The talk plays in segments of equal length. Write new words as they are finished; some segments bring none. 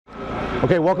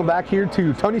Okay, welcome back here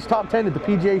to Tony's Top 10 at the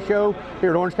PGA Show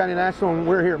here at Orange County National, and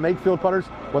we're here at Makefield Putters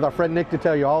with our friend Nick to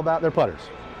tell you all about their putters.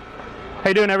 How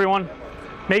you doing, everyone?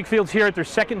 Makefield's here at their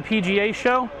second PGA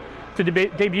Show to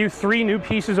debut 3 new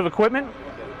pieces of equipment.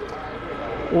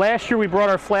 Last year we brought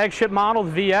our flagship model,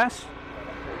 the VS.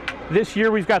 This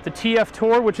year we've got the TF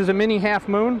Tour, which is a mini half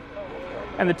moon,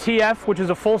 and the TF, which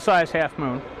is a full-size half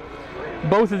moon.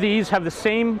 Both of these have the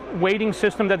same weighting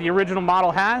system that the original model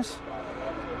has.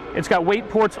 It's got weight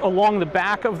ports along the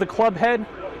back of the club head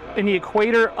in the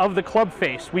equator of the club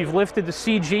face. We've lifted the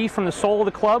CG from the sole of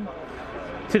the club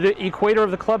to the equator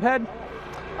of the club head.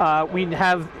 We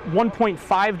have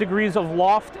 1.5 degrees of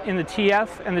loft in the TF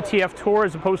and the TF Tour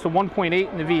as opposed to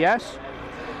 1.8 in the VS.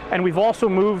 And we've also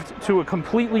moved to a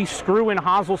completely screw-in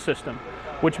hosel system,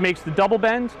 which makes the double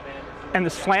bend and the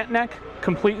slant neck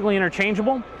completely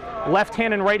interchangeable.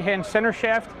 Left-hand and right-hand center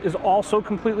shaft is also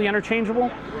completely interchangeable,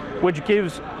 which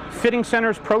gives fitting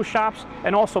centers, pro shops,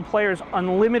 and also players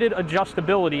unlimited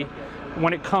adjustability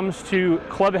when it comes to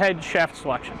club head shaft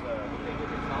selection.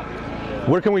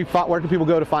 Where can people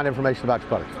go to find information about your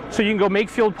putters? So you can go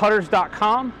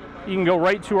makefieldputters.com. You can go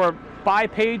right to our buy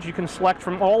page. You can select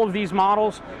from all of these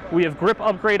models. We have grip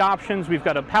upgrade options. We've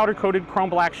got a powder-coated chrome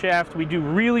black shaft. We do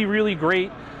really, really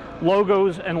great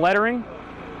logos and lettering.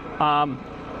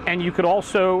 And you could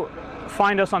also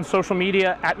find us on social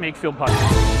media at Makefield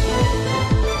Putters.